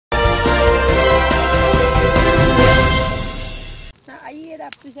아이에다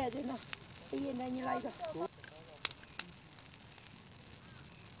부숴야 되나? 아이에 나니라 이거.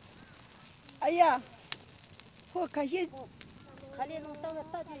 아야, 그 가시. 가리는 따가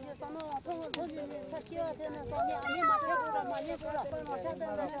따지지 서너 통은 도주는 사기와 되는 소리 아니 마셔보라 많이 보라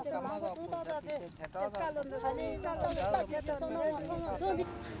마셔다는 데가 마고 도다다데 색깔은 가리 따가 따지지 서너 통은 도주.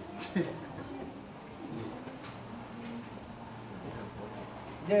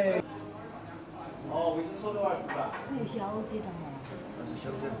 네.卫生所的话是吧？很小的的嘛。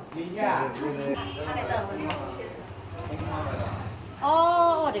小的。你呀？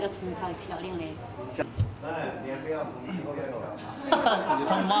哦，这个葱长漂亮嘞。脸不要红，皮肤要好。你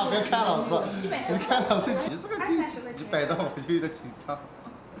他妈别看老师，你看老师几十个100刀我就有点紧张。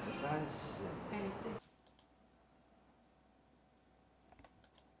30。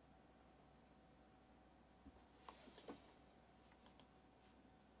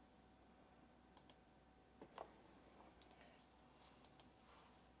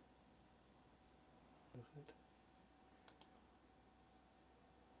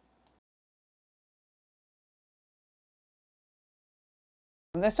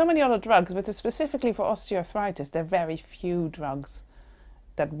There's so many other drugs, but specifically for osteoarthritis, there are very few drugs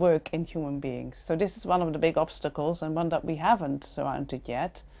that work in human beings. So this is one of the big obstacles, and one that we haven't surmounted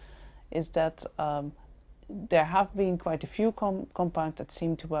yet, is that there have been quite a few compounds that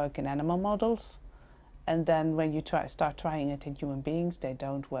seem to work in animal models, and then when you start trying it in human beings, they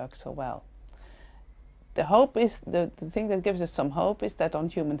don't work so well. The hope is, the thing that gives us some hope is that on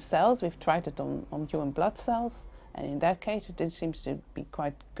human cells, we've tried it on human blood cells, and in that case it seems to be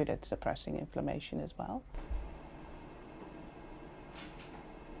quite good at suppressing inflammation as well.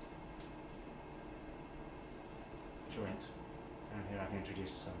 Joint, and here I can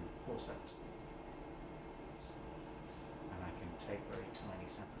introduce some forceps, and I can take very tiny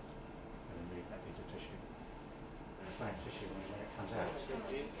samples and remove that piece of tissue. And the fine tissue, when it comes out,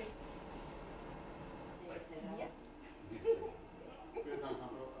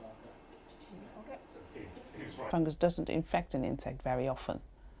 Fungus doesn't infect an insect very often,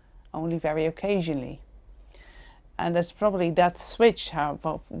 only very occasionally. And there's probably that switch, how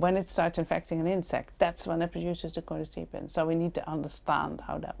when it starts infecting an insect, that's when it produces the cordycepin. So we need to understand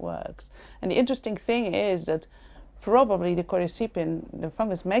how that works. And the interesting thing is that probably the cordycepin, the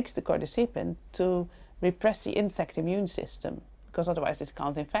fungus makes the cordycepin to repress the insect immune system, because otherwise it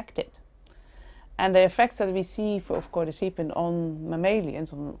can't infect it. And the effects that we see of cordycepin on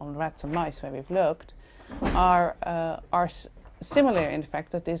mammalians, on rats and mice where we've looked, are similar in the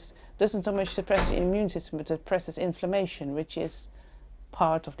fact that this doesn't so much suppress the immune system, but suppresses inflammation, which is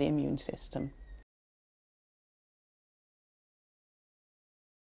part of the immune system.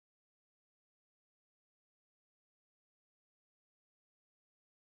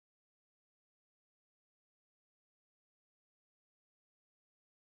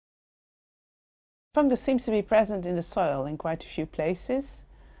 Fungus seems to be present in the soil in quite a few places,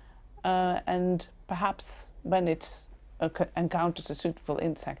 and perhaps when it encounters a suitable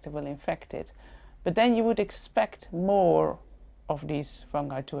insect, it will infect it. But then you would expect more of these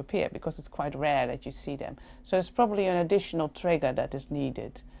fungi to appear, because it's quite rare that you see them. So it's probably an additional trigger that is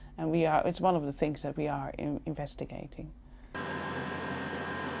needed, and it's one of the things that we are investigating.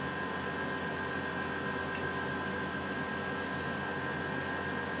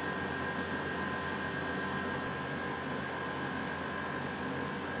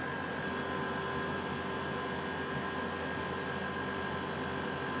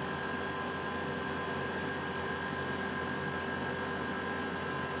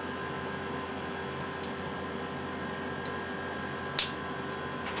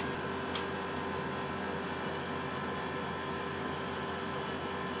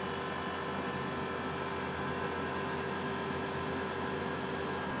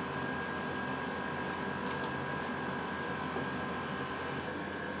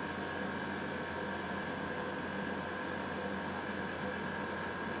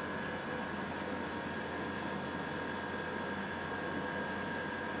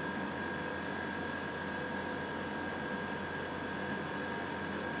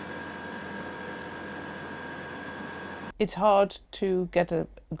 It's hard to get a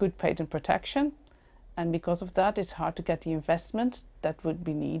good patent protection, and because of that it's hard to get the investment that would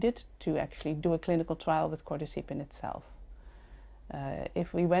be needed to actually do a clinical trial with cordycepin itself.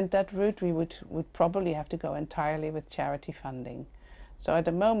 If we went that route, we would probably have to go entirely with charity funding. So at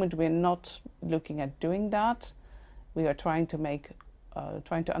the moment we're not looking at doing that. We are trying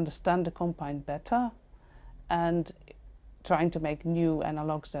to understand the compound better and trying to make new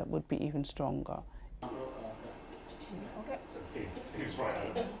analogues that would be even stronger.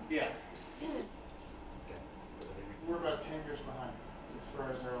 Yeah. We're about 10 years behind.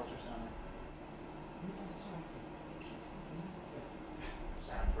 spurs are ultrasonic.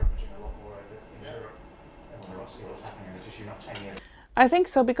 Sound rummaging a lot more over in Europe. And we'll see what's happening in the tissue, not 10 years. I think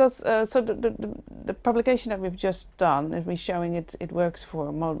so, because the publication that we've just done, is we're showing it works for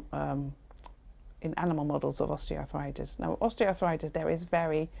in animal models of osteoarthritis. Now, osteoarthritis, there is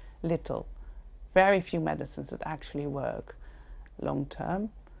very few medicines that actually work long term,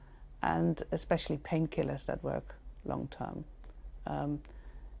 and especially painkillers that work long term.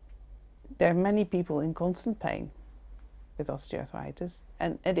 There are many people in constant pain with osteoarthritis,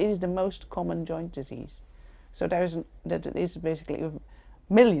 and it is the most common joint disease. So that is basically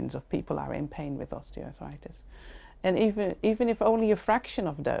millions of people are in pain with osteoarthritis. And even if only a fraction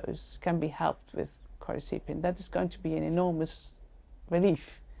of those can be helped with cordycepin, that is going to be an enormous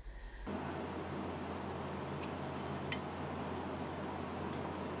relief.